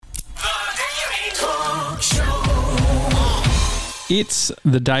It's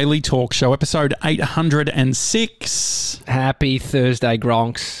the Daily Talk Show, episode 806. Happy Thursday,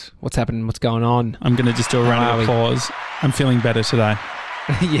 Gronks. What's happening? What's going on? I'm going to just do a round of applause. I'm feeling better today.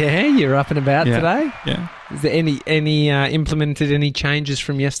 Yeah, you're up and about today? Yeah. Is there any implemented any changes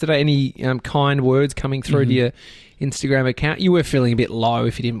from yesterday? Any kind words coming through to your Instagram account? You were feeling a bit low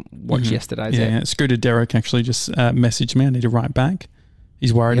if you didn't watch yesterday's. Yeah. Scooter Derek actually just messaged me. I need to write back.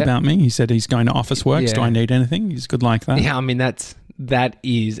 He's worried about me. He said he's going to Officeworks. Yeah. Do I need anything? He's good like that. Yeah, I mean, that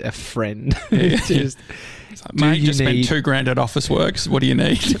is a friend. Yeah. Just, mate, just spent $2,000 at Officeworks. What do you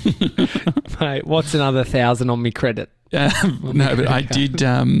need? Mate, what's another 1,000 on me credit? No, but I did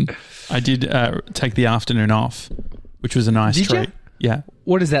take the afternoon off, which was a nice treat. You? Yeah.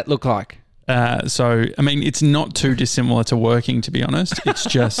 What does that look like? So, I mean, it's not too dissimilar to working, to be honest. It's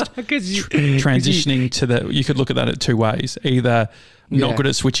just transitioning to the... You could look at that at two ways. Either not good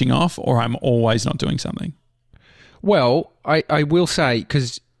at switching off, or I'm always not doing something. Well, I will say,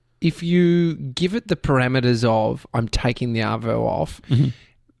 because if you give it the parameters of I'm taking the Arvo off,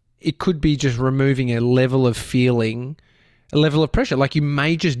 it could be just removing a level of feeling, a level of pressure. Like you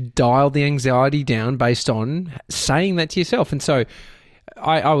may just dial the anxiety down based on saying that to yourself. And so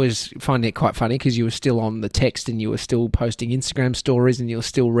I was finding it quite funny because you were still on the text and you were still posting Instagram stories and you were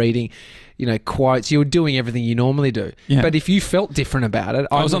still reading, quotes. You were doing everything you normally do. Yeah. But if you felt different about it,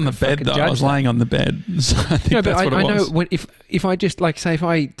 I was on the bed though. I was laying on the bed. So I think that's what it was. I know if I just say if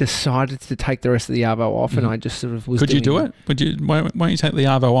I decided to take the rest of the Arvo off and I just sort of was. Could you do it? Why don't you take the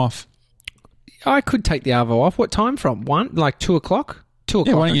Arvo off? I could take the Arvo off. What time from? 1? Like 2 o'clock? 2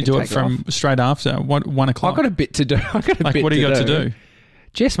 o'clock. Yeah, why don't you do it from straight after 1 o'clock? I've got a bit to do. What do you got to do?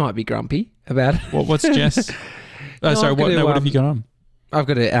 Jess might be grumpy about it. What's Jess? What have you got on? I've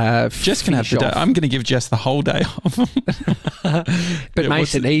got to Jess can have the day. I'm going to give Jess the whole day off. But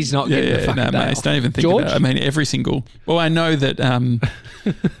Mason, he's not getting the fucking day off. Don't even think George? about it. I mean, every single... Well, I know that...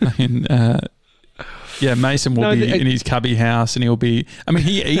 Mason will be in his cubby house and he'll be... I mean,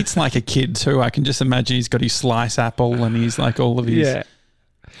 he eats like a kid too. I can just imagine he's got his slice apple and he's like all of his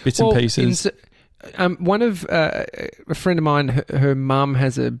bits and pieces. One of a friend of mine, her mum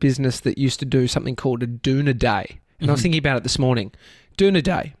has a business that used to do something called a Doona Day. And I was thinking about it this morning. Doona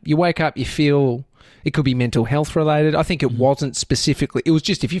Day. You wake up, you feel... It could be mental health related. I think it wasn't specifically... It was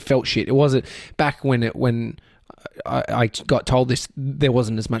just if you felt shit. It wasn't... Back when I got told this, there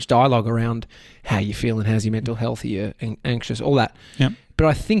wasn't as much dialogue around how you feel and how's your mental health, are you anxious, all that. Yep. But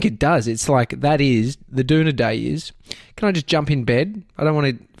I think it does. It's like that is... The Doona Day is... Can I just jump in bed? I don't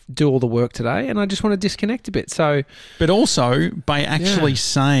want to do all the work today and I just want to disconnect a bit. So, but also by actually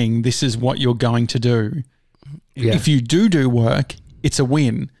saying this is what you're going to do, if you do work, it's a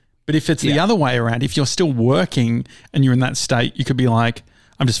win. But if it's the other way around, if you're still working and you're in that state, you could be like,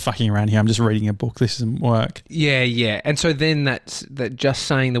 I'm just fucking around here. I'm just reading a book. This isn't work. Yeah. And so then that just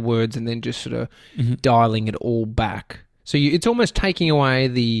saying the words and then just sort of dialing it all back. So it's almost taking away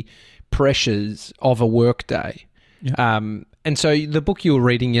the pressures of a work day. Yeah. And so the book you were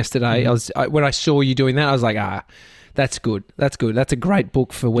reading yesterday, when I saw you doing that, I was like, that's good. That's good. That's a great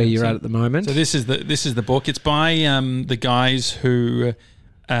book for where you're at the moment. So this is the book. It's by the guys who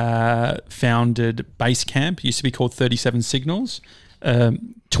founded Basecamp. Used to be called 37 Signals.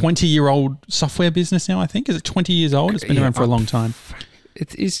 20-year-old software business now, I think. Is it 20 years old? It's been around for a long time.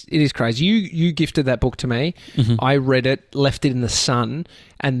 It is crazy. You gifted that book to me. I read it, left it in the sun,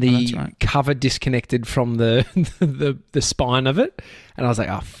 and the cover disconnected from the spine of it. And I was like,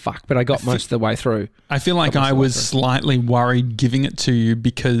 oh, fuck. But I got most of the way through. I feel like I was slightly worried giving it to you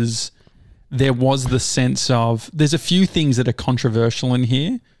because there was the sense of there's a few things that are controversial in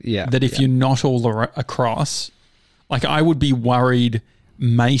here that if you're not all across, like I would be worried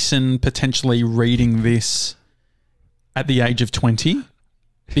Mason potentially reading this at the age of 20.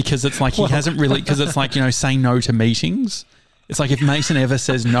 Because it's like he hasn't really... Because it's like, saying no to meetings. It's like if Mason ever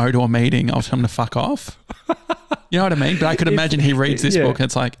says no to a meeting, I'll tell him to fuck off. You know what I mean? But I could imagine he reads this book and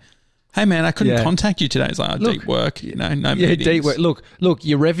it's like, hey, man, I couldn't contact you today. It's like, deep work, no meetings. Yeah, deep work. Look,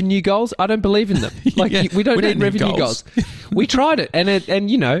 your revenue goals, I don't believe in them. Like, we don't need revenue goals. We tried it and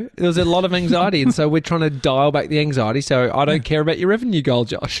there was a lot of anxiety. And so we're trying to dial back the anxiety. So I don't care about your revenue goal,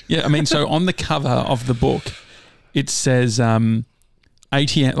 Josh. Yeah, I mean, so on the cover of the book, it says...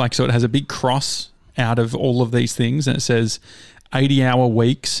 80, so it has a big cross out of all of these things and it says 80-hour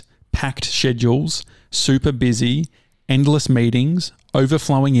weeks, packed schedules, super busy, endless meetings,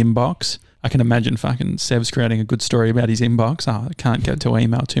 overflowing inbox. I can imagine fucking Sev's creating a good story about his inbox. Oh, I can't get to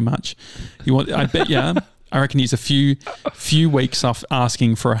email too much. I reckon he's a few weeks off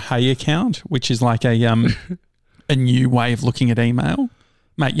asking for a Hey account, which is like a new way of looking at email.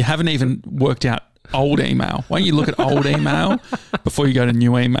 Mate, you haven't even worked out old email. Why don't you look at old email before you go to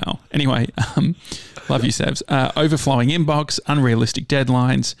new email? Anyway, love you, Sebs. Overflowing inbox, unrealistic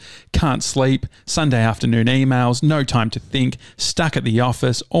deadlines, can't sleep, Sunday afternoon emails, no time to think, stuck at the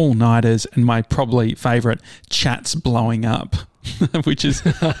office, all-nighters, and my probably favourite, chats blowing up, which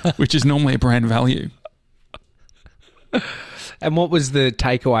is normally a brand value. And what was the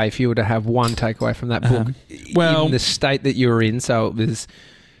takeaway, if you were to have one takeaway from that book? In the state that you were in, so it was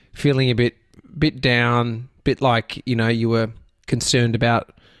feeling a bit down, bit like, you were concerned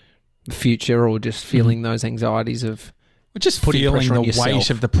about the future, or just feeling those anxieties of just feeling the weight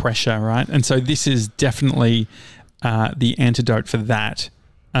of the pressure, right? And so this is definitely the antidote for that.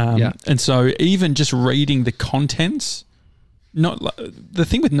 And so even just reading the contents, the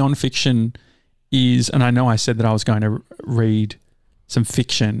thing with nonfiction is, and I know I said that I was going to read some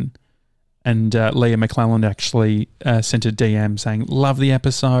fiction, and Leah McClelland actually sent a DM saying, love the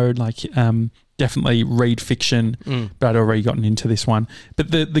episode, definitely read fiction, but I'd already gotten into this one.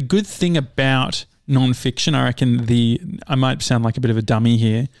 But the good thing about nonfiction, I reckon I might sound like a bit of a dummy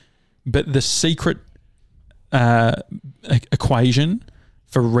here, but the secret equation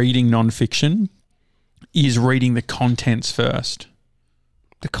for reading nonfiction is reading the contents first.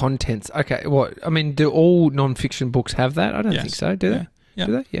 The contents. Okay. What? I mean, do all nonfiction books have that? I don't think so. Do they? Yeah.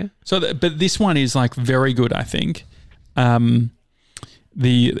 Do they? Yeah. So, but this one is very good, I think.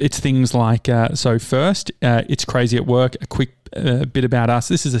 It's things like, so first, it's crazy at work, a quick bit about us.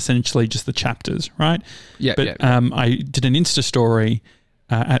 This is essentially just the chapters, right? Yeah. But I did an Insta story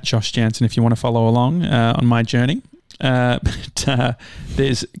at Josh Jansen if you want to follow along on my journey. But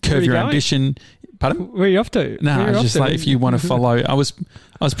there's Curve Your Ambition. Pardon? Where are you off to? No, just if you want to follow. I was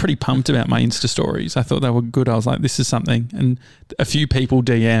pretty pumped about my Insta stories. I thought they were good. I was like, this is something. And a few people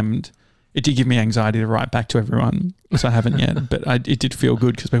DM'd. It did give me anxiety to write back to everyone, so I haven't yet. But it did feel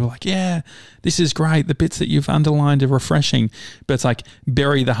good because people were like, yeah, this is great. The bits that you've underlined are refreshing. But it's like,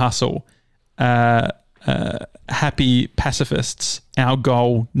 bury the hustle. Happy pacifists. Our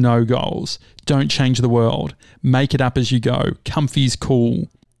goal, no goals. Don't change the world. Make it up as you go. Comfy's cool.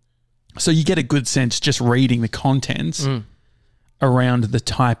 So you get a good sense just reading the contents around the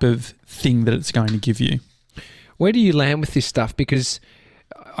type of thing that it's going to give you. Where do you land with this stuff? Because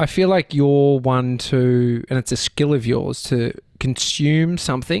I feel like you're one to, and it's a skill of yours, to consume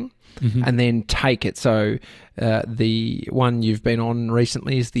something and then take it. So the one you've been on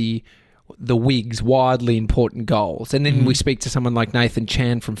recently is the WIG's Wildly Important Goals. And then we speak to someone like Nathan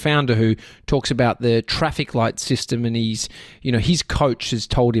Chan from Founder, who talks about the traffic light system, and his coach has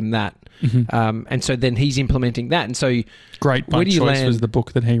told him that. And so then he's implementing that. And so Great Bite Choice was the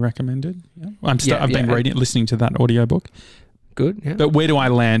book that he recommended. Yeah. I've been listening to that audiobook. Good. Yeah. But where do I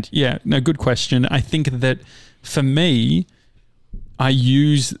land? Yeah, no, good question. I think that for me, I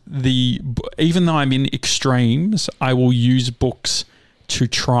use even though I'm in extremes, I will use books to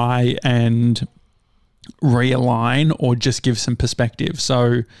try and realign or just give some perspective.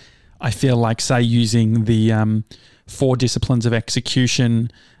 So I feel like, say, using the 4 disciplines of execution,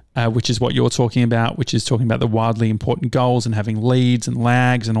 which is what you're talking about, which is talking about the wildly important goals and having leads and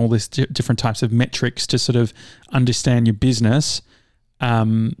lags and all these different types of metrics to sort of understand your business,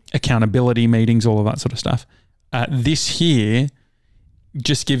 accountability meetings, all of that sort of stuff. This here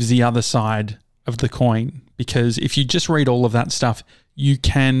just gives the other side of the coin, because if you just read all of that stuff, you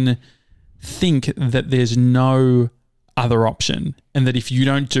can think that there's no other option, and that if you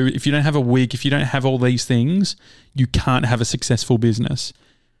don't have a WIG, if you don't have all these things, you can't have a successful business.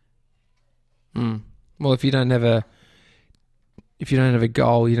 Well, if you don't have a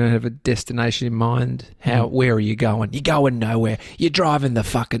goal, you don't have a destination in mind, where are you going? You're going nowhere. You're driving the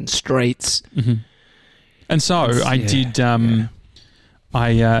fucking streets. And so the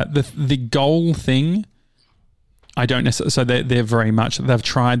goal thing, I don't necessarily. So they're very much. They've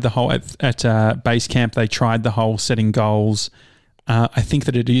tried the whole at Basecamp. They tried the whole setting goals. I think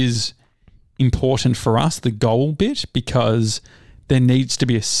that it is important for us, the goal bit, because there needs to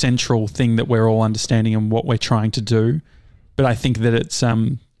be a central thing that we're all understanding and what we're trying to do. But I think that it's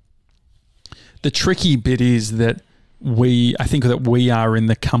the tricky bit is that I think that we are in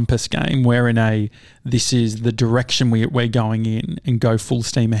the compass game. We're in this is the direction we're going in, and go full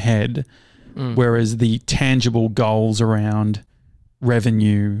steam ahead. Whereas the tangible goals around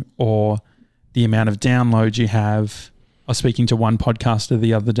revenue or the amount of downloads you have. I was speaking to one podcaster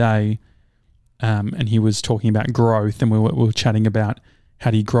the other day, and he was talking about growth, and we were chatting about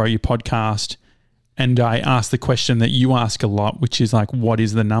how do you grow your podcast. And I asked the question that you ask a lot, which is like, what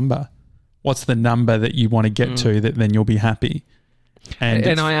is the number? What's the number that you want to get to that then you'll be happy?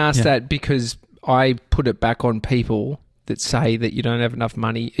 And I asked that because I put it back on people that say that you don't have enough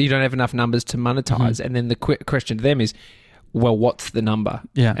money, you don't have enough numbers to monetize, and then the question to them is, well, what's the number?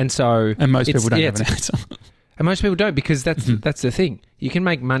 Yeah, and most people don't have an answer. And most people don't, because that's the thing. You can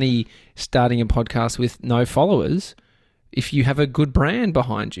make money starting a podcast with no followers if you have a good brand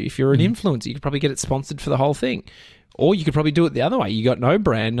behind you. If you're an influencer, you could probably get it sponsored for the whole thing. Or you could probably do it the other way. You got no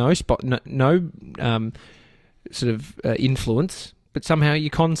brand, no spot, no influence, but somehow you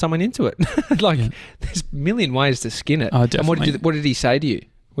con someone into it. There's a million ways to skin it. Oh, definitely. And what did he say to you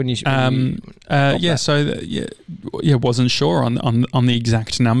when you? Wasn't sure on the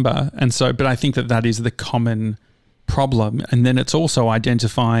exact number, and so, but I think that is the common problem, and then it's also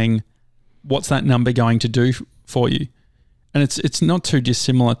identifying what's that number going to do for you, and it's not too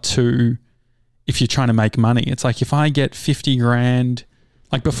dissimilar to if you're trying to make money. It's like if I get 50 grand,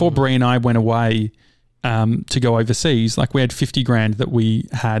 like before Brie and I went away to go overseas, like we had 50 grand that we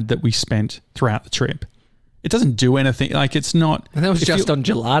spent throughout the trip. It doesn't do anything. Like it's not. And that was just on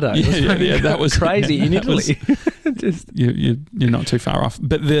gelato. Yeah, that was crazy in Italy. You're not too far off.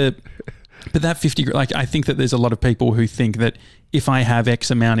 But that 50, like I think that there's a lot of people who think that if I have X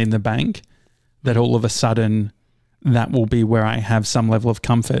amount in the bank, that all of a sudden that will be where I have some level of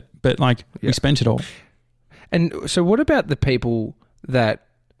comfort. But we spent it all. And so what about the people that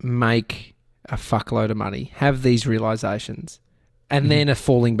make a fuckload of money, have these realizations, and then are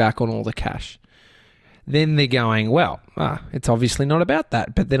falling back on all the cash? Then they're going, well, it's obviously not about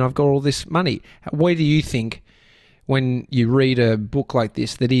that, but then I've got all this money. Where do you think, when you read a book like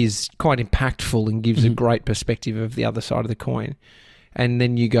this that is quite impactful and gives a great perspective of the other side of the coin, and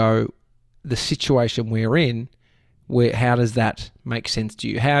then you go, the situation we're in, how does that make sense to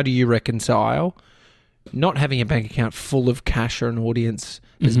you? How do you reconcile not having a bank account full of cash or an audience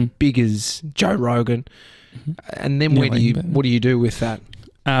as big as Joe Rogan, and then what do you do with that?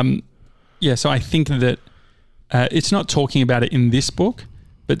 So I think that it's not talking about it in this book,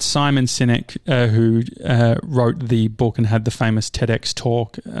 but Simon Sinek, who wrote the book and had the famous TEDx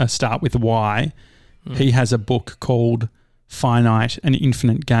talk, Start With Why, he has a book called Finite and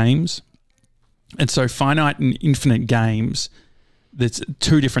Infinite Games. And so finite and infinite games, there's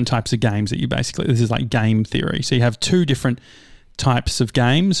two different types of games that this is like game theory. So you have two different types of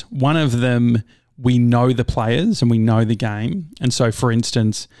games. One of them, we know the players and we know the game. And so, for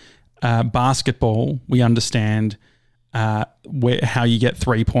instance, basketball, we understand how you get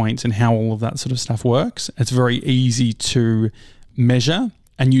 3 points and how all of that sort of stuff works. It's very easy to measure,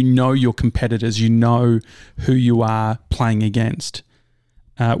 and you know your competitors, you know who you are playing against.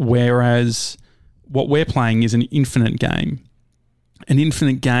 Whereas what we're playing is an infinite game. An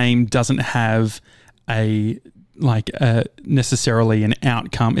infinite game doesn't have necessarily an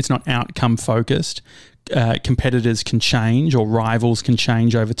outcome. It's not outcome focused. Competitors can change, or rivals can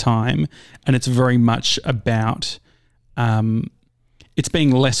change over time, and it's very much about it's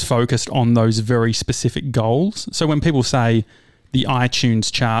being less focused on those very specific goals. So when people say the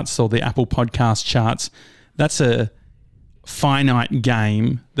iTunes charts or the Apple Podcast charts, that's a finite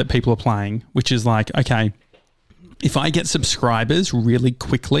game that people are playing, which is like, okay, if I get subscribers really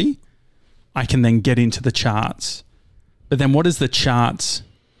quickly, I can then get into the charts. But then what does the charts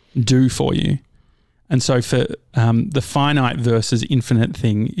do for you? And so for the finite versus infinite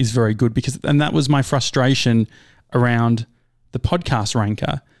thing is very good, and that was my frustration around the podcast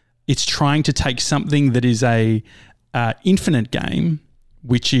ranker. It's trying to take something that is a infinite game,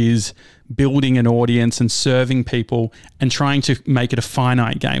 which is building an audience and serving people, and trying to make it a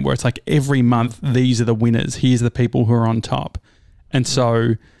finite game where it's like every month, these are the winners. Here's the people who are on top. And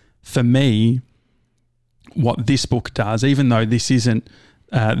so for me, what this book does, even though this isn't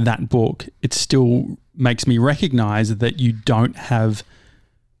that book, it still makes me recognize that you don't have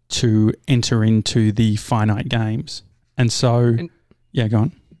to enter into the finite games. And so, go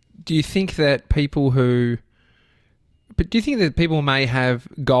on. Do you think that people may have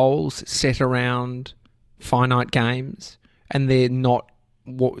goals set around finite games, and they're not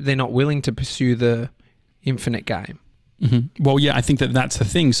willing to pursue the infinite game? Mm-hmm. Well, yeah, I think that that's the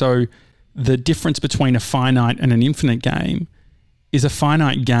thing. So the difference between a finite and an infinite game is a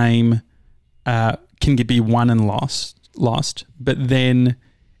finite game can be won and lost, but then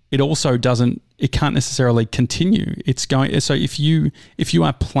it also it can't necessarily continue. So if you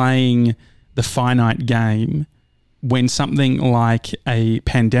are playing the finite game, when something like a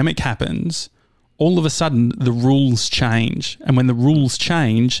pandemic happens, all of a sudden the rules change. And when the rules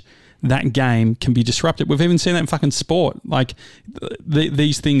change, that game can be disrupted. We've even seen that in fucking sport. Like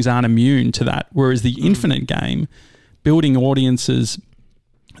these things aren't immune to that. Whereas the infinite game, building audiences,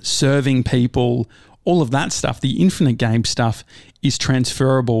 serving people, all of that stuff, the infinite game stuff is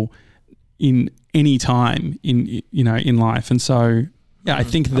transferable in any time in life. And so, yeah, I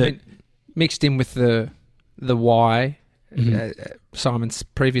think that mixed in with the why, Simon's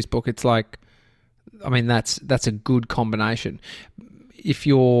previous book, it's like, I mean, that's a good combination. If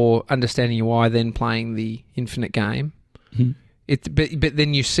you're understanding your why, then playing the infinite game, but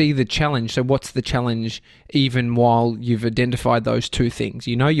then you see the challenge. So what's the challenge even while you've identified those two things?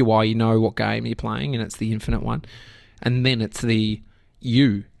 You know your why, you know what game you're playing, and it's the infinite one. And then it's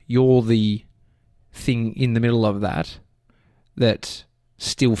you're the thing in the middle of that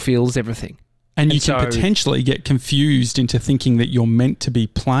still feels everything. And you can potentially get confused into thinking that you're meant to be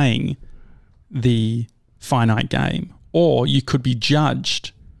playing the finite game, or you could be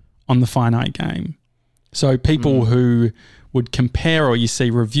judged on the finite game. So people who would compare, or you see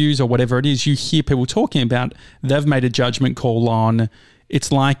reviews or whatever it is, you hear people talking about, they've made a judgment call on,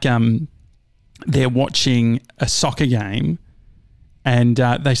 it's like they're watching a soccer game and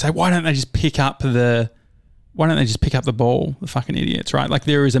they say, why don't they just pick up the ball, the fucking idiots, right? Like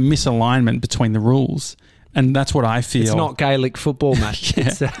there is a misalignment between the rules. And that's what I feel. It's not Gaelic football, mate.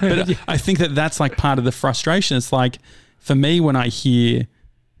 But I think that's like part of the frustration. It's like, for me, when I hear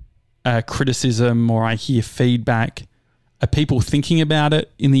criticism or I hear feedback, are people thinking about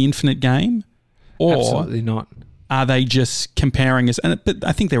it in the infinite game? Or absolutely not. Are they just comparing us? But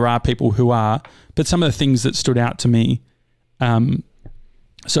I think there are people who are. But some of the things that stood out to me,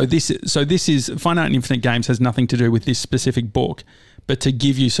 so this is Finite and Infinite Games has nothing to do with this specific book, but to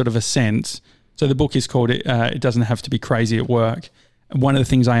give you sort of a sense. So the book is called It Doesn't Have to Be Crazy at Work. And one of the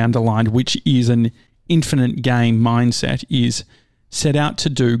things I underlined, which is an infinite game mindset, is set out to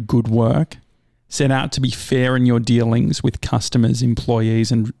do good work, set out to be fair in your dealings with customers,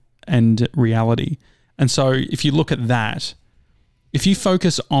 employees, and reality. And so if you look at that, if you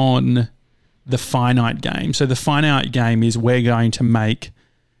focus on the finite game, so the finite game is we're going to make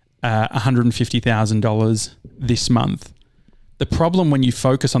 $150,000 this month. The problem when you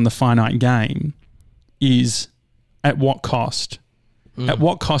focus on the finite game is at what cost? At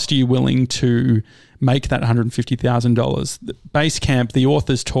what cost are you willing to make that $150,000? Basecamp, the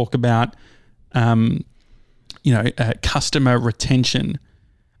authors talk about, customer retention.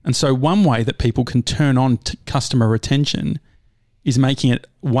 And so one way that people can turn on to customer retention is making it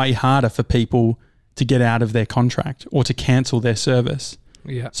way harder for people to get out of their contract or to cancel their service.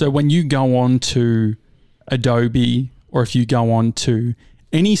 Yeah. So when you go on to Adobe, or if you go on to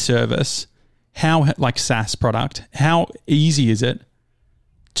any service, like SaaS product, how easy is it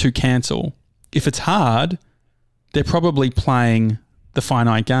to cancel? If it's hard, they're probably playing the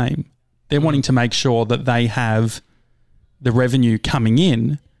finite game. They're wanting to make sure that they have the revenue coming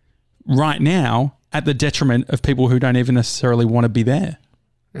in right now at the detriment of people who don't even necessarily want to be there.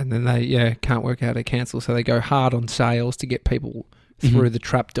 And then they can't work out how to cancel, so they go hard on sales to get people through the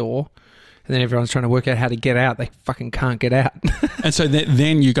trap door. And then everyone's trying to work out how to get out. They fucking can't get out. And so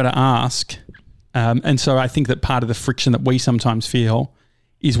then you've got to ask. And so I think that part of the friction that we sometimes feel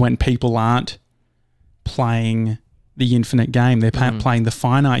is when people aren't playing the infinite game. They're playing the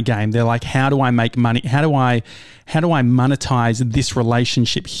finite game. They're like, how do I make money? How do I monetize this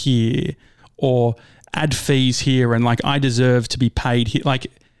relationship here, or add fees here? And like, I deserve to be paid here. Like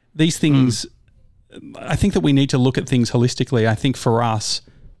these things, I think that we need to look at things holistically. I think for us,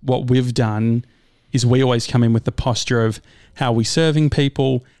 what we've done is we always come in with the posture of how we serving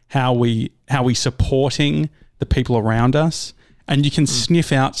people, how we supporting the people around us. And you can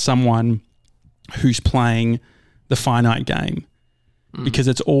sniff out someone who's playing the finite game because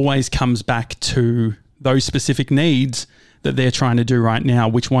it always comes back to those specific needs that they're trying to do right now,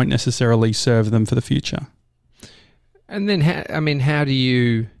 which won't necessarily serve them for the future. And then, how do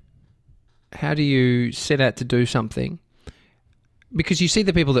you set out to do something? Because you see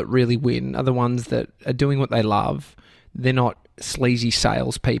the people that really win are the ones that are doing what they love. They're not sleazy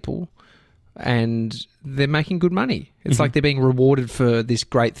salespeople, and they're making good money. It's like they're being rewarded for this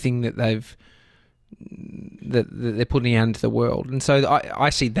great thing that they're putting out into the world. And so I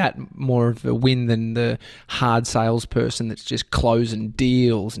see that more of a win than the hard salesperson that's just closing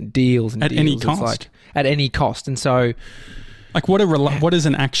deals and deals and at deals. Any cost. It's like, at any cost. And so, like, what is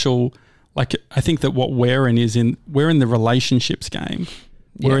an actual? Like, I think that what we're in the relationships game.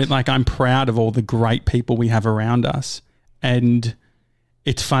 We're in, like, I'm proud of all the great people we have around us. And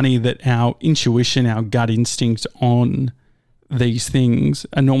it's funny that our intuition, our gut instincts on these things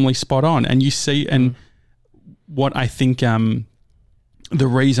are normally spot on. And you see, and what I think the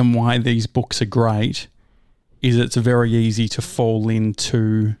reason why these books are great is it's very easy to fall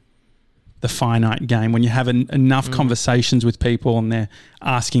into the finite game. When you have enough conversations with people and they're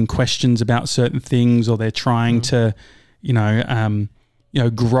asking questions about certain things, or they're trying to,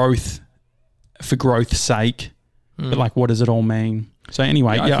 growth for growth's sake, but like, what does it all mean? So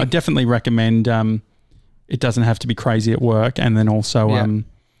anyway, I definitely recommend. It doesn't have to be crazy at work, and then also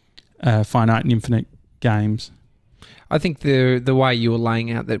finite and infinite games. I think the way you were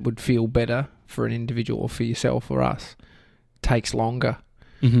laying out that would feel better for an individual or for yourself or us takes longer,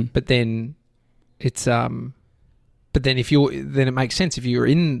 but then it's but then then it makes sense if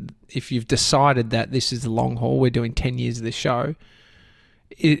you've decided that this is the long haul. We're doing 10 years of this show.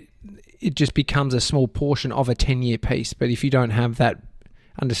 It just becomes a small portion of a 10-year piece. But if you don't have that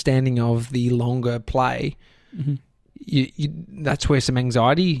understanding of the longer play, that's where some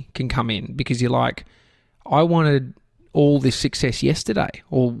anxiety can come in, because you're like, I wanted all this success yesterday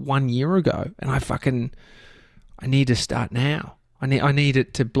or 1 year ago, and I need to start now. I need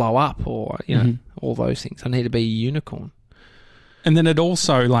it to blow up, or all those things. I need to be a unicorn. And then it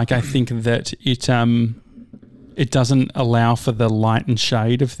also, like, I think that it doesn't allow for the light and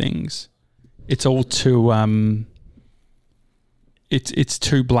shade of things. It's all too it's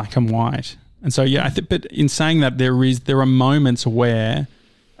too black and white. And so but in saying that, there are moments where,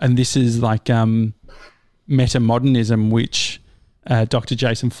 and this is like metamodernism, which Dr.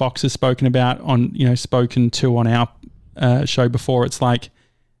 Jason Fox has spoken about spoken to on our show before. It's like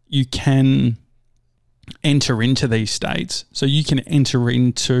you can enter into these states. So you can enter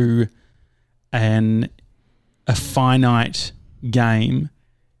into a finite game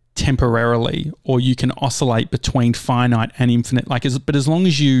temporarily, or you can oscillate between finite and infinite. But as long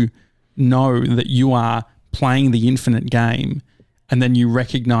as you know that you are playing the infinite game, and then you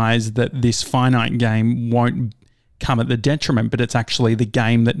recognize that this finite game won't come at the detriment, but it's actually the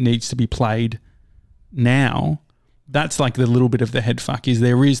game that needs to be played now. That's like the little bit of the head fuck is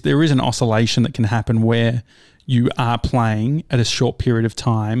there is an oscillation that can happen where you are playing at a short period of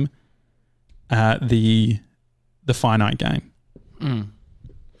time the finite game.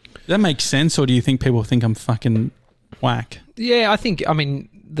 Does that make sense, or do you think people think I'm fucking whack? Yeah, I mean,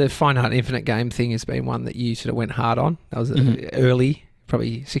 the finite infinite game thing has been one that you sort of went hard on. That was early,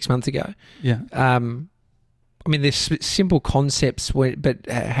 probably 6 months ago. Yeah. I mean, there's simple concepts, but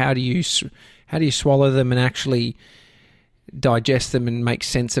how do you swallow them and actually digest them and make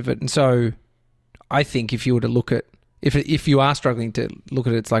sense of it? And so I think if you were to look at, if you are struggling to look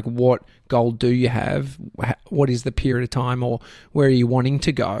at it, it's like, what goal do you have? What is the period of time, or where are you wanting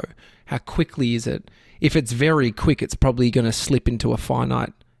to go? How quickly is it? If it's very quick, it's probably going to slip into a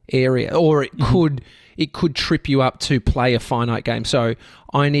finite area, or it could trip you up to play a finite game. So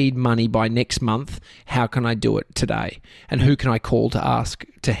I need money by next month. How can I do it today? And who can I call to ask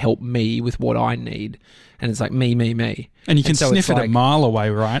to help me with what I need? And it's like me. And you can sniff it a mile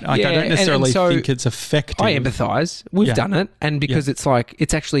away, right? Like, I don't necessarily think it's effective. I empathise. We've done it. And because it's like,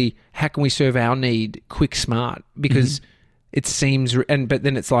 it's actually, how can we serve our need quick, smart? Because it seems, but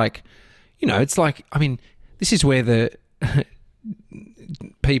then it's like, it's like, I mean, this is where the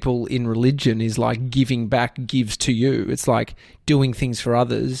people in religion is like giving back gives to you. It's like doing things for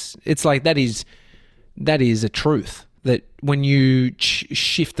others. It's like that is a truth, that when you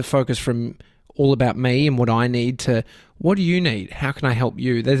shift the focus from all about me and what I need to what do you need? How can I help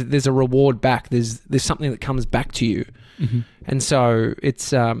you? There's a reward back. There's something that comes back to you. And so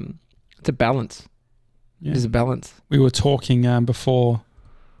it's a balance. Yeah. There's a balance. We were talking before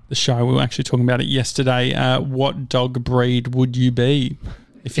the show, we were actually talking about it yesterday. What dog breed would you be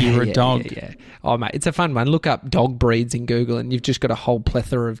if you were a dog? Yeah. Oh, mate, it's a fun one. Look up dog breeds in Google and you've just got a whole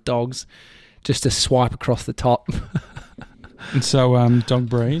plethora of dogs just to swipe across the top. And so dog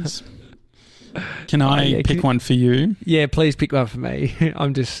breeds. Can I pick one for you? Yeah, please pick one for me.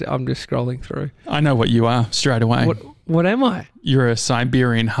 I'm just scrolling through. I know what you are straight away. What am I? You're a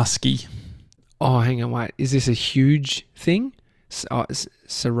Siberian Husky. Oh, hang on, wait. Is this a huge thing?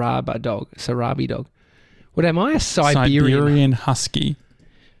 Sarabi dog. What am I? A Siberian Husky.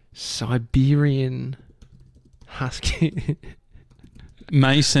 Siberian Husky.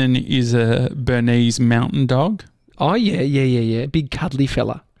 Mason is a Bernese mountain dog. Oh, yeah. Big cuddly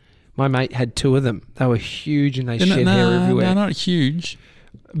fella. My mate had two of them. They were huge and they shed hair everywhere. They're not huge.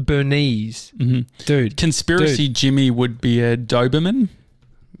 Bernese. Mm-hmm. Dude. Conspiracy Jimmy would be a Doberman.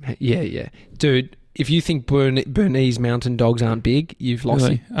 Yeah. Dude, if you think Bernese mountain dogs aren't big, you've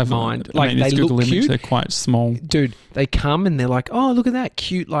lost your mind. They look cute. They're quite small. Dude, they come and they're like, oh, look at that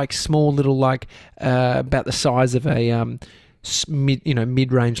cute, like small little, like about the size of a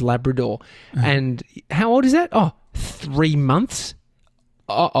mid-range Labrador. And how old is that? Oh, 3 months.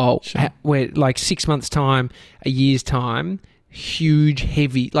 Sure. We're like 6 months' time, a year's time, huge,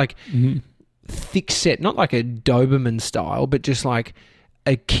 heavy, like thick set, not like a Doberman style, but just like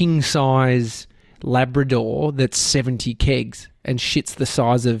a king size Labrador that's 70 kegs and shit's the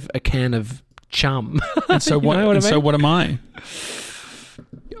size of a can of chum. And so what? So what am I?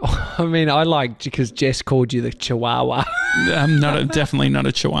 I mean, I like because Jess called you the Chihuahua. I'm definitely not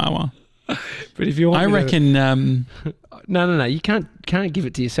a Chihuahua. But if you want, I reckon. No. You can't give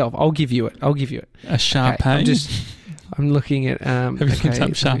it to yourself. I'll give you it. A Shar Pei. Okay, I'm looking at. Have you looked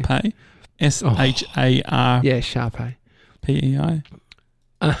up Shar Pei? SHAR. Yeah, Shar Pei. PEI.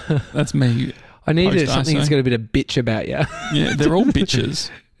 That's me. I needed something that's got a bit of bitch about you. Yeah, they're all bitches.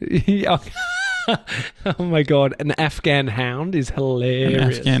 Yeah. Oh my God, an Afghan hound is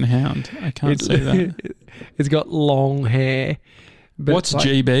hilarious. An Afghan hound. I can't see that. It's got long hair. What's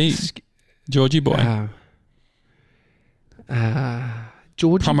GB? Georgie boy.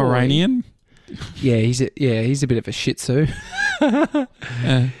 Georgie Pomeranian? Boy. Yeah, he's a bit of a shih tzu.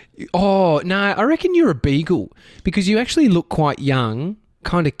 Oh, no, I reckon you're a beagle because you actually look quite young,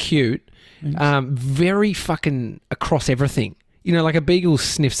 kind of cute, very fucking across everything. You know, like a beagle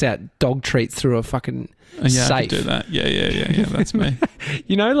sniffs out dog treats through a fucking safe. I could do that. Yeah, that's me.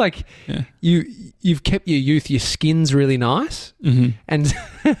 You know, like you've kept your youth, your skin's really nice, and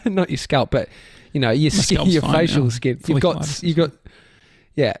not your scalp, but you know, your skin, your facial skin. You've got,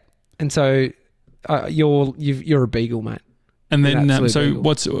 yeah, and so you're a beagle, mate. And then,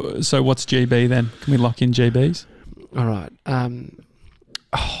 what's GB then? Can we lock in GBs? All right, a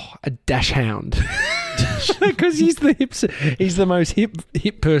dash hound. Because he's the most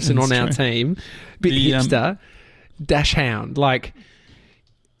hip person on our team. Bit hipster. Dash hound. Like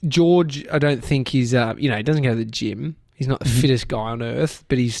George, I don't think he's he doesn't go to the gym. He's not the fittest guy on earth,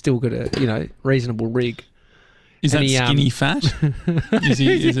 but he's still got a reasonable rig. Is that skinny fat? Is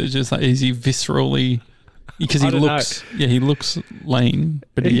he viscerally? Because he looks lean,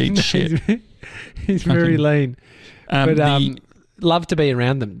 but he eats shit. He's very lean. Love to be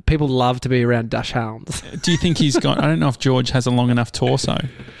around them. People love to be around dash hounds. Do you think he's got? I don't know if George has a long enough torso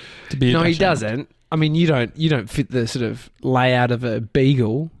to be. No, he doesn't. I mean, you don't fit the sort of layout of a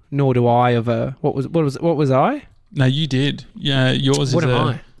beagle. Nor do I of a what was I? No, you did. Yeah, yours what is am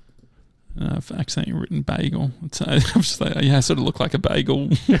I? I've accidentally written bagel. I'm just like, I sort of look like a bagel.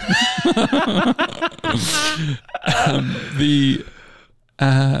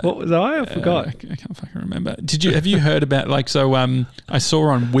 What was I forgot. I can't fucking remember. Have you heard about I saw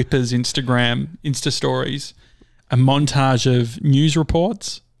on Whipper's Insta stories a montage of news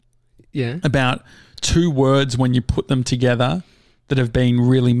reports about 2 words when you put them together that have been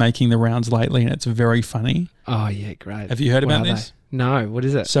really making the rounds lately, and it's very funny. Oh yeah, great. Have you heard about this? No, what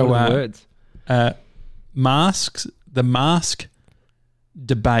is it? So what are the words? The mask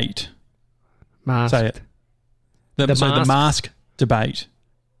debate. Masked. Say it. The mask debate.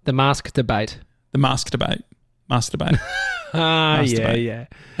 The mask debate. The mask debate. Mask debate. Yeah.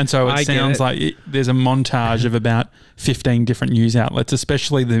 And so it sounds like there's a montage of about 15 different news outlets,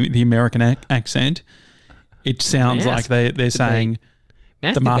 especially the American accent. It sounds like they're saying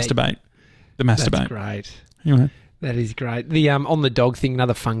the mask debate. The mask debate. That's great. Anyway. That is great. The on the dog thing,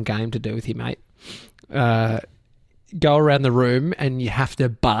 another fun game to do with you, mate. Go around the room and you have to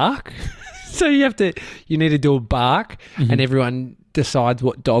bark. So you need to do a bark, and everyone decides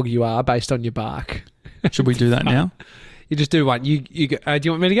what dog you are based on your bark. Should we do that now? You just do one. You go, do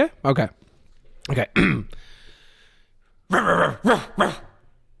you want me to go? Okay. That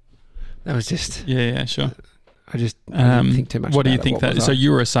was just... Yeah, sure. I didn't think too much what about do you think that... So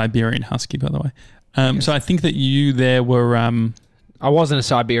you were a Siberian Husky, by the way. Yes. So I think that you there were... I wasn't a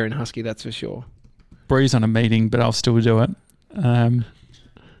Siberian Husky, that's for sure. Bree's on a meeting, but I'll still do it.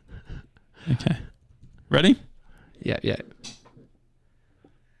 Okay. Ready? Yeah.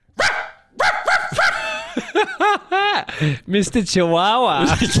 Mr.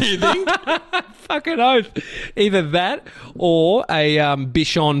 Chihuahua. Do you think? Fucking oath. Either that or a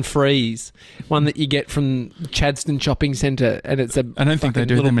Bichon Freeze, one that you get from Chadstone Shopping Centre, and it's a. I don't think they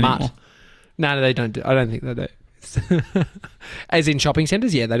do them anymore. No, they don't. I don't think they do. As in shopping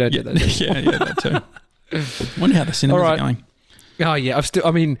centres, yeah, they don't do that. Yeah, that too. Wonder how the cinemas are going. Oh yeah,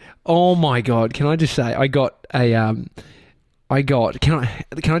 oh my God, can I just say I got a can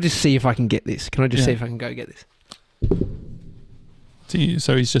I just see if I can get this? Can I just see if I can go get this?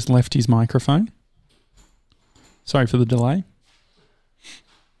 So he's just left his microphone. Sorry for the delay.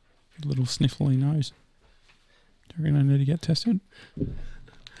 Little sniffly nose. Do you reckon I need to get tested?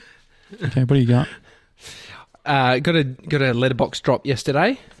 Okay, what do you got? Got a letterbox drop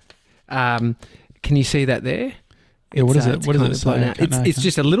yesterday. Can you see that there? Yeah, what is it? What does it say? It's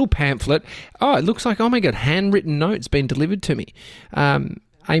just a little pamphlet. Oh, it looks like, oh my God, handwritten notes been delivered to me.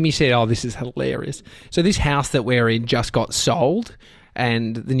 Amy said, oh, this is hilarious. So this house that we're in just got sold.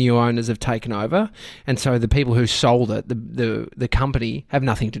 and the new owners have taken over, and so the people who sold it, the company, have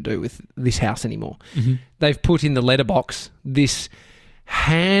nothing to do with this house anymore. Mm-hmm. They've put in the letterbox this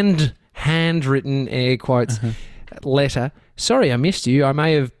handwritten air quotes letter. Sorry, I missed you. I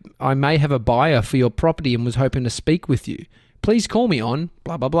may have a buyer for your property and was hoping to speak with you. Please call me on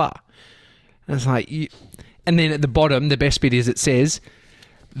blah blah blah. And it's like, and then at the bottom, the best bit is it says,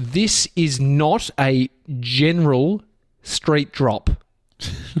 "This is not a general street drop."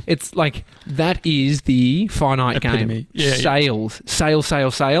 It's like, that is the finite epitome. game. Yeah, sales.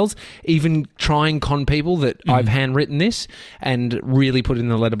 Even try and con people that I've handwritten this and really put it in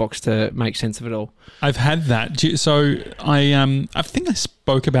the letterbox to make sense of it all. I've had that. So I think I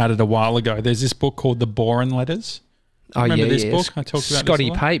spoke about it a while ago. There's this book called The Boren Letters. Remember this book? I talked about Scotty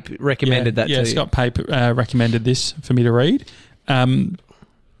this Pape recommended that to you. Scott Pape recommended this for me to read.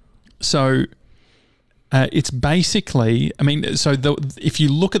 It's basically, if you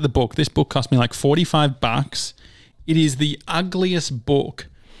look at the book, this book cost me like $45. It is the ugliest book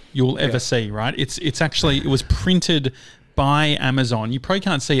you'll ever see, right? It was printed by Amazon. You probably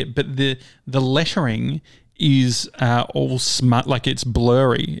can't see it, but the lettering is all smut, like it's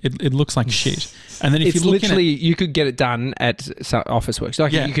blurry. It looks like shit. And then if you look literally, you could get it done at Officeworks.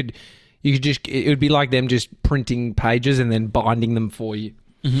 Like you could just, it would be like them just printing pages and then binding them for you.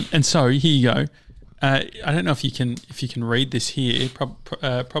 Mm-hmm. And so here you go. I don't know if you can read this here.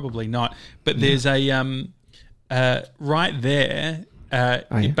 Probably not. But there's a right there.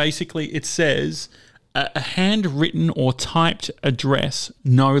 It says a handwritten or typed address,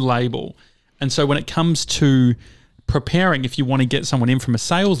 no label. And so when it comes to preparing, if you want to get someone in from a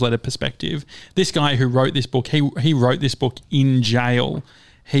sales letter perspective, this guy who wrote this book, he wrote this book in jail.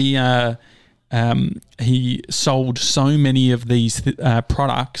 He sold so many of these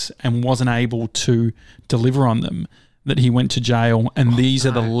products and wasn't able to deliver on them that he went to jail. And these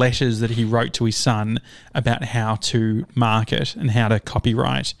are the letters that he wrote to his son about how to market and how to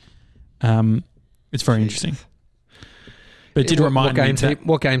copyright. It's very interesting. But it did remind me.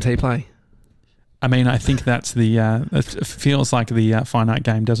 What games he play? I mean, I think that's it feels like the finite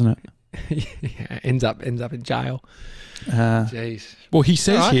game, doesn't it? Yeah, ends up in jail. Jeez. Well, he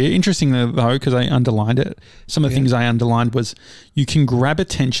says here, interesting though, because I underlined it. Some of the things I underlined was you can grab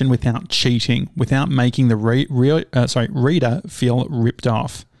attention without cheating, without making the reader feel ripped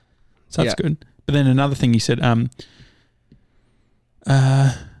off. So that's good. But then another thing he said,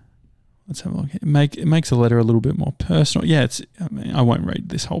 let's have a look. It makes the letter a little bit more personal. Yeah, I won't read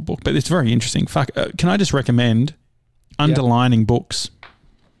this whole book, but it's very interesting. Can I just recommend underlining books?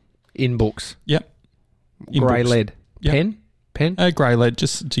 In books. Yep. Grey lead. Yep. Pen? Grey lead,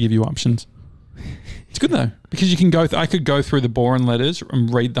 just to give you options. It's good though, because you can I could go through the Boren Letters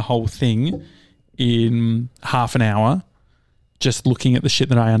and read the whole thing in half an hour just looking at the shit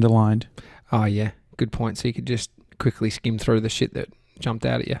that I underlined. Oh, yeah. Good point. So you could just quickly skim through the shit that jumped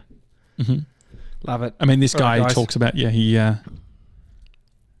out at you. Mm-hmm. Love it. I mean, this guy talks about, how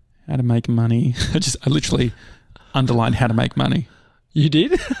to make money. I literally underlined how to make money. You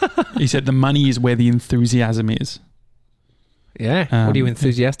did? He said the money is where the enthusiasm is. Yeah. What are you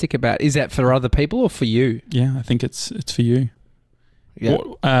enthusiastic about? Is that for other people or for you? Yeah, I think it's for you.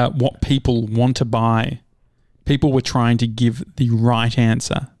 Yeah. What people want to buy. People were trying to give the right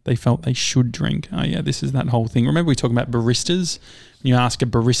answer. They felt they should drink. Oh, yeah, this is that whole thing. Remember we talking about baristas? You ask a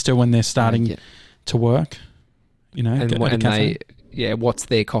barista when they're starting to work, what's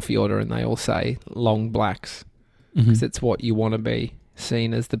their coffee order? And they all say long blacks because it's what you want to be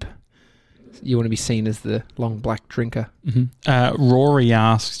seen as you want to be seen as the long black drinker. Mm-hmm. Rory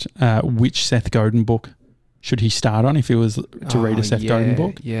asked which Seth Godin book should he start on if he was to read a Seth Godin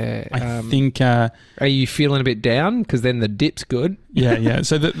book. Yeah. I think... are you feeling a bit down? Because then the dip's good. Yeah.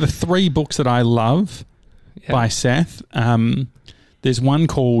 So the three books that I love by Seth, there's one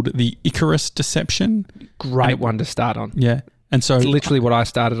called The Icarus Deception. Great one to start on. Yeah. And so... It's literally what I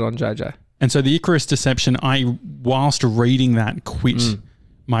started on, JJ. And so The Icarus Deception, whilst reading that, quit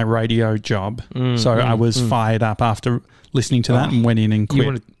my radio job. I was fired up after listening to that and went in and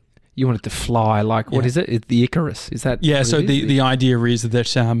quit. You want it to fly, like, what is it? It's the Icarus. Is that... Yeah, so the idea is that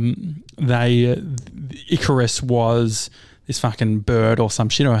Icarus was this fucking bird or some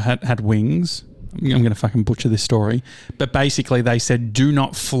shit, or had wings. I'm going to fucking butcher this story. But basically they said, do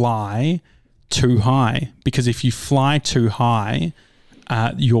not fly too high, because if you fly too high,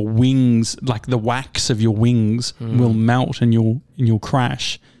 your wings, like the wax of your wings, will melt and you'll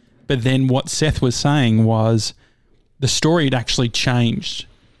crash. But then what Seth was saying was the story had actually changed.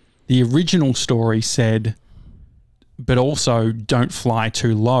 The original story said, but also don't fly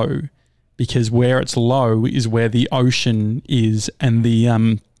too low, because where it's low is where the ocean is, and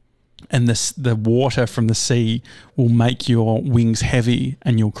the water from the sea will make your wings heavy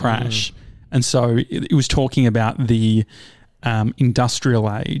and you'll crash. And so it was talking about the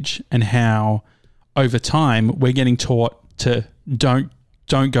industrial age and how over time we're getting taught to don't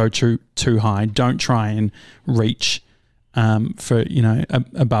go too high, don't try and reach for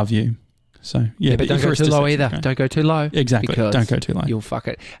above you. So but don't go too low either. Okay. Don't go too low. Exactly. Don't go too low. You'll fuck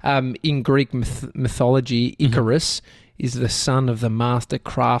it. In Greek mythology, Icarus is the son of the master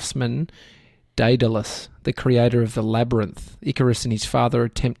craftsman Daedalus, the creator of the labyrinth. Icarus and his father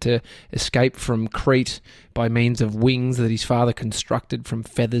attempt to escape from Crete by means of wings that his father constructed from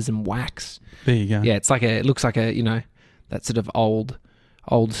feathers and wax. There you go. Yeah, it looks like a that sort of old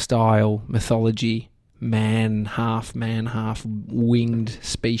style mythology, man half winged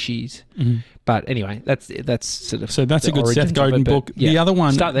species. But anyway, that's sort of that's a good Seth Godin book. Yeah. The other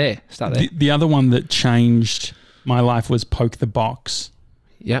one, start there. The other one that changed my life was Poke the Box.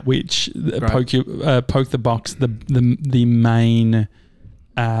 Yeah, which Poke the Box. The main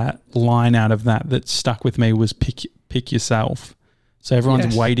line out of that stuck with me was pick yourself. So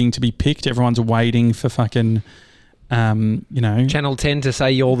everyone's waiting to be picked. Everyone's waiting for fucking, Channel 10 to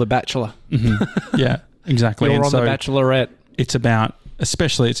say you're the Bachelor. Yeah, exactly. You're on the Bachelorette. It's about,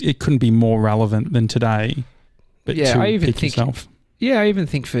 especially, it couldn't be more relevant than today. But I even think yourself. Yeah, I even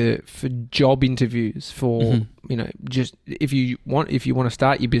think for job interviews, for just if you want to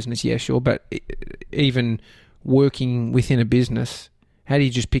start your business, yeah, sure. But even working within a business, how do you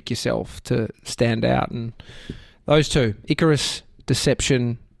just pick yourself to stand out? And those two, Icarus,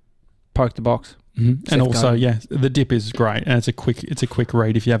 Deception, Poke the Box, and also The Dip is great, and it's a quick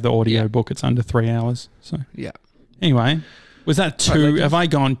read. If you have the audio book, it's under 3 hours. So anyway, was that two? Have I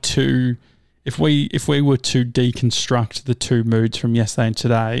gone two? If we were to deconstruct the two moods from yesterday and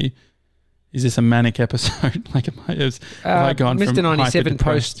today, is this a manic episode? Like, have I gone Mr. from 97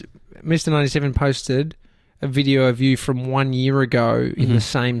 Mr. 97 posted a video of you from 1 year ago in the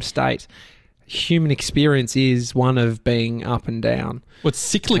same state. Human experience is one of being up and down. Well, it's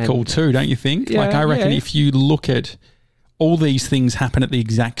cyclical too, don't you think? Yeah, I reckon if you look at all these things happen at the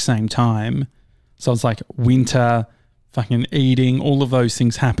exact same time, so it's like winter, fucking eating, all of those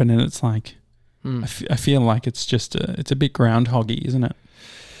things happen, and it's like, I feel like it's just it's a bit groundhoggy, isn't it?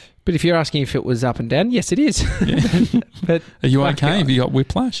 But if you're asking if it was up and down, yes, it is. Yeah. But are you okay? Have you got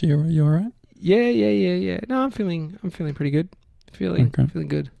whiplash? You all right? Yeah. No, I'm feeling pretty good. Feeling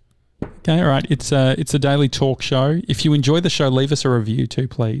good. Okay, all right. It's a daily talk show. If you enjoy the show, leave us a review too,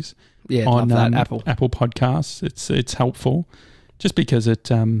 please. Yeah, on love that, Apple Podcasts. It's helpful, just because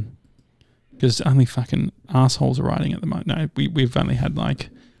because only fucking assholes are writing at the moment. No, we've only had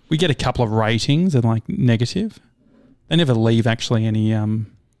we get a couple of ratings and negative. They never leave actually any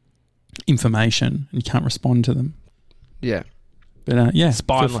information, and you can't respond to them. Yeah. But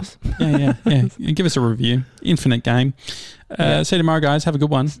spineless. Yeah. Give us a review. Infinite game. See you tomorrow, guys. Have a good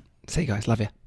one. See you guys. Love you.